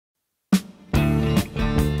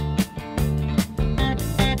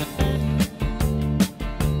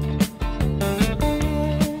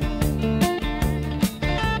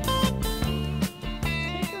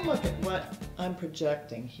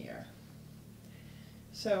projecting here.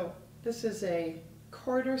 So this is a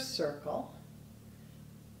quarter circle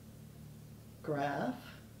graph,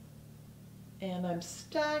 and I'm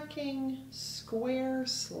stacking square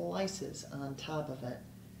slices on top of it.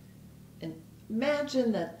 And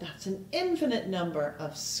imagine that that's an infinite number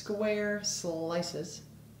of square slices.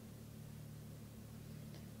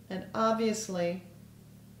 And obviously,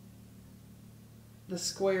 the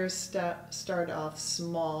squares start off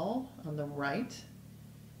small on the right.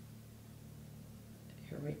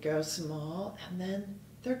 Here we go, small, and then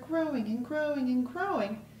they're growing and growing and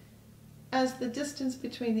growing as the distance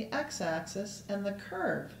between the x-axis and the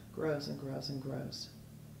curve grows and grows and grows.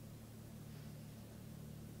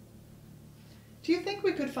 Do you think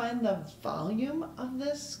we could find the volume of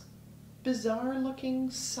this bizarre looking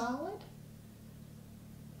solid?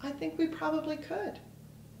 I think we probably could.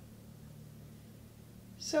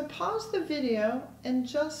 So pause the video and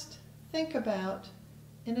just think about,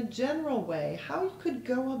 in a general way, how you could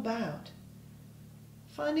go about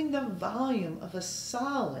finding the volume of a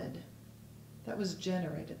solid that was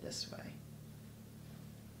generated this way.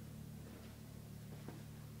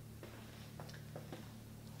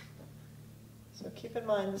 So keep in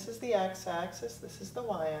mind, this is the x-axis, this is the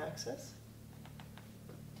y-axis.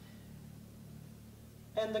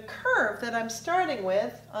 And the curve that I'm starting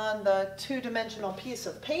with on the two-dimensional piece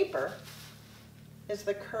of paper is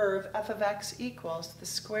the curve f of x equals the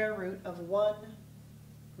square root of 1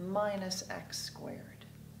 minus x squared.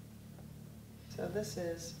 So this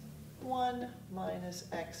is 1 minus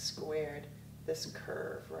x squared, this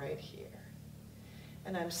curve right here.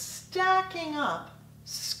 And I'm stacking up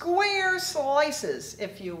square slices,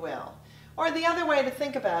 if you will. Or the other way to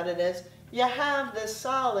think about it is, you have this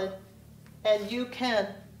solid and you can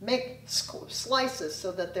make slices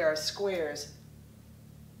so that there are squares.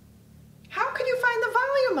 How could you find the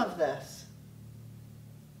volume of this?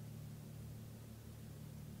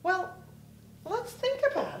 Well, let's think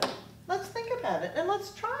about it. Let's think about it and let's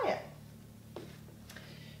try it.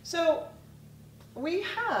 So we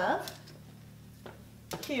have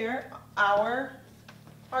here our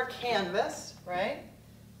canvas, right?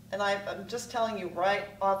 And I'm just telling you right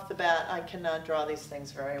off the bat, I cannot draw these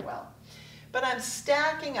things very well. But I'm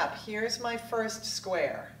stacking up. Here's my first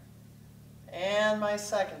square, and my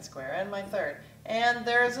second square, and my third. And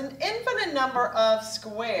there's an infinite number of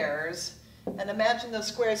squares, and imagine those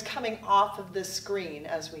squares coming off of this screen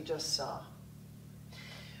as we just saw.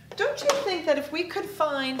 Don't you think that if we could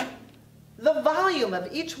find the volume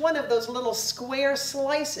of each one of those little square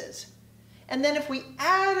slices, and then if we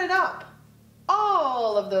added up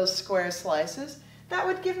all of those square slices, that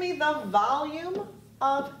would give me the volume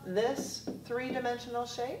of this three-dimensional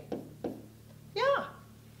shape? Yeah.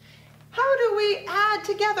 How do we add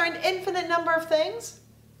together an infinite number of things?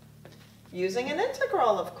 Using an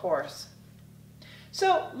integral, of course.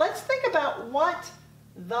 So let's think about what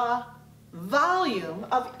the volume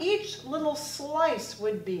of each little slice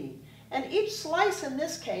would be. And each slice in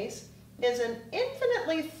this case is an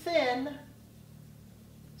infinitely thin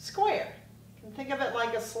square. You can think of it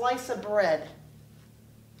like a slice of bread.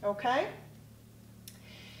 Okay?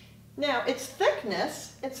 Now, its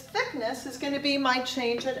thickness is going to be my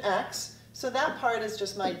change in x. So that part is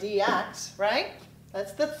just my dx, right?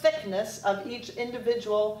 That's the thickness of each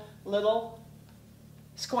individual little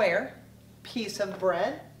square piece of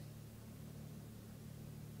bread.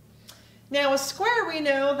 Now, a square, we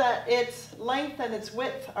know that its length and its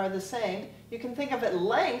width are the same. You can think of it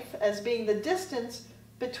length as being the distance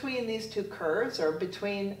between these two curves, or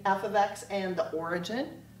between f of x and the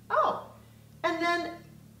origin. Oh, and then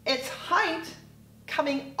its height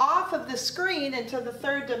coming off of the screen into the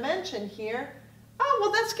third dimension here, oh,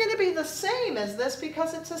 well, that's going to be the same as this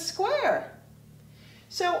because it's a square.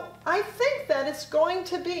 So I think that it's going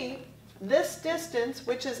to be this distance,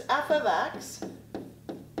 which is f of x,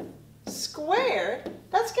 squared.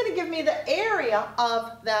 That's going to give me the area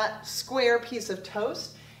of that square piece of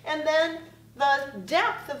toast. And then the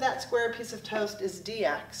depth of that square piece of toast is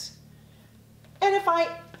dx. And if I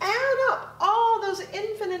add up all those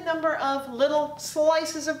infinite number of little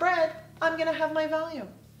slices of bread, I'm going to have my volume.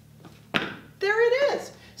 There it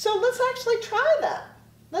is. So let's actually try that.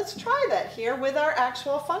 Let's try that here with our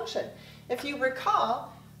actual function. If you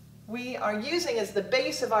recall, we are using as the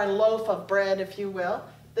base of our loaf of bread, if you will,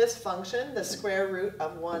 this function, the square root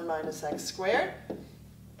of 1 minus x squared.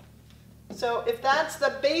 So if that's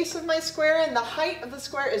the base of my square and the height of the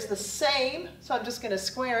square is the same, so I'm just going to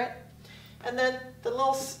square it. And then the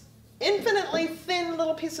little infinitely thin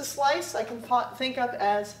little piece of slice I can think of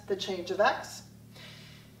as the change of x.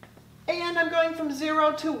 And I'm going from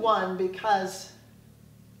 0 to 1 because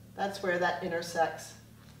That's where that intersects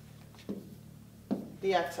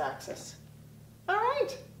the x-axis. All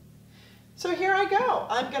right. So here I go.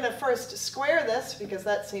 I'm going to first square this because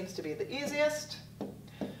that seems to be the easiest.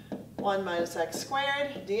 1 minus x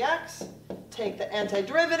squared dx. Take the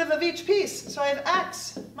antiderivative of each piece. So I have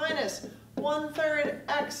x minus 1/3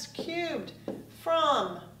 x cubed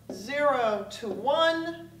from 0 to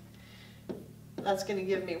 1. That's going to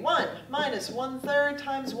give me 1 minus 1/3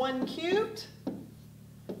 times 1 cubed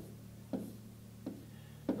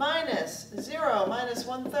minus 0 minus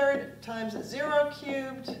 1/3 times 0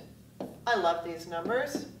 cubed. I love these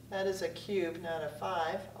numbers. That is a cube, not a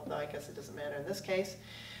 5, although I guess it doesn't matter in this case.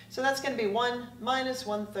 So that's going to be 1 minus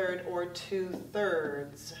 1/3 or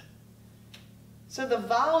 2/3. So the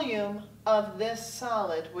volume of this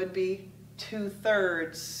solid would be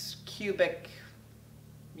 2/3 cubic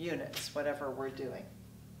units, whatever we're doing.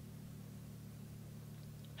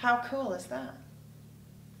 How cool is that?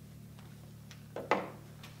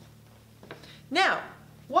 Now,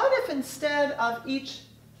 what if instead of each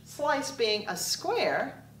slice being a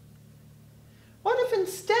square, what if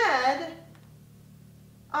instead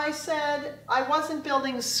I said I wasn't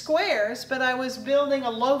building squares, but I was building a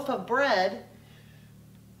loaf of bread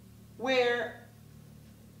where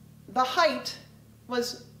the height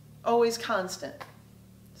was always constant.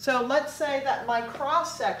 So let's say that my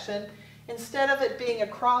cross section, instead of it being a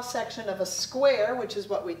cross section of a square, which is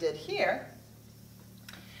what we did here,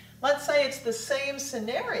 let's say it's the same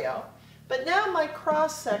scenario, but now my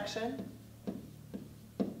cross section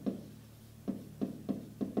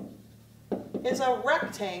is a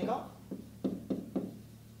rectangle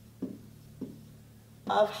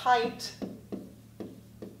of height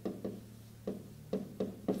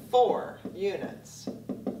 4 units.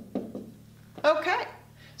 Okay,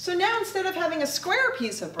 so now instead of having a square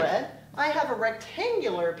piece of bread, I have a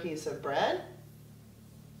rectangular piece of bread,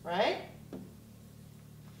 right?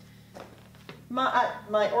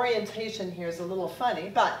 My orientation here is a little funny,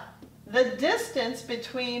 but the distance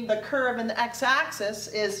between the curve and the x-axis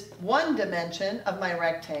is one dimension of my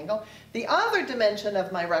rectangle. The other dimension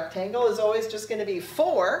of my rectangle is always just going to be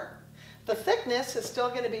 4. The thickness is still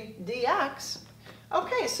going to be dx.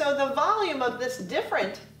 Okay, so the volume of this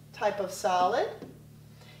different type of solid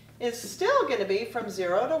is still going to be from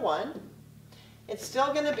 0 to 1. It's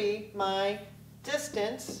still going to be my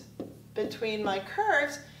distance between my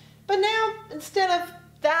curves. But now, instead of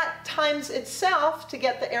that times itself to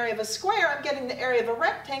get the area of a square, I'm getting the area of a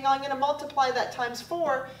rectangle. I'm going to multiply that times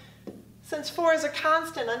 4. Since 4 is a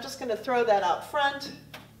constant, I'm just going to throw that out front.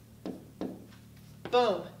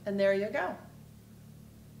 Boom, and there you go.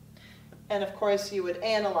 And of course, you would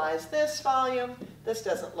analyze this volume. This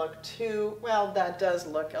doesn't look too, well, that does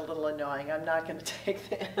look a little annoying. I'm not going to take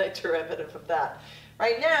the antiderivative of that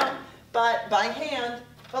right now, but by hand.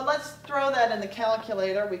 But let's throw that in the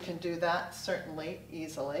calculator. We can do that certainly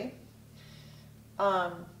easily.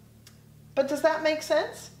 But does that make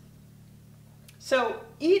sense? So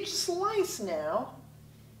each slice now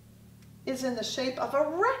is in the shape of a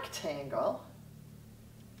rectangle.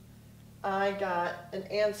 I got an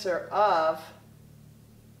answer of,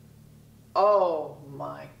 oh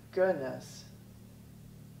my goodness.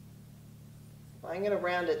 I'm going to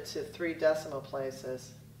round it to 3 decimal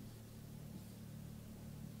places.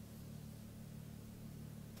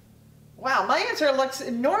 Wow, my answer looks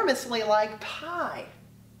enormously like pi.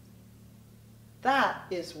 That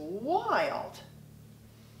is wild.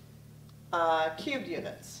 Cubed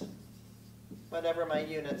units, whatever my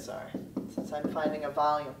units are, since I'm finding a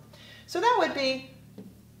volume. So that would be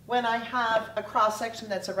when I have a cross-section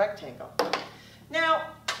that's a rectangle. Now,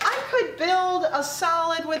 I could build a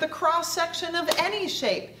solid with a cross-section of any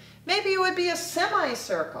shape. Maybe it would be a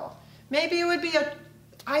semicircle. Maybe it would be an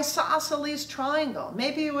isosceles triangle.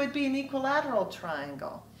 Maybe it would be an equilateral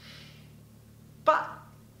triangle. But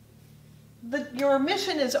your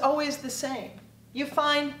mission is always the same. You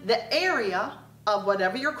find the area of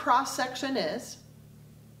whatever your cross-section is,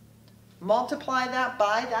 multiply that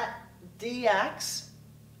by that dx,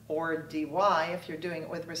 or dy if you're doing it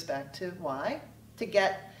with respect to y, to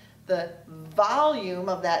get the volume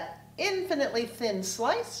of that infinitely thin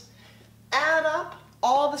slice, add up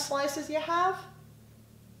all the slices you have,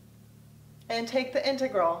 and take the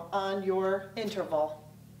integral on your interval.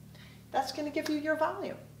 That's going to give you your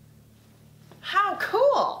volume. How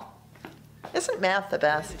cool! Isn't math the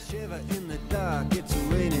best? Shiver in the dark, it's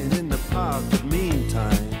raining in the park, but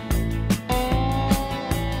meantime,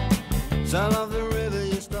 I love the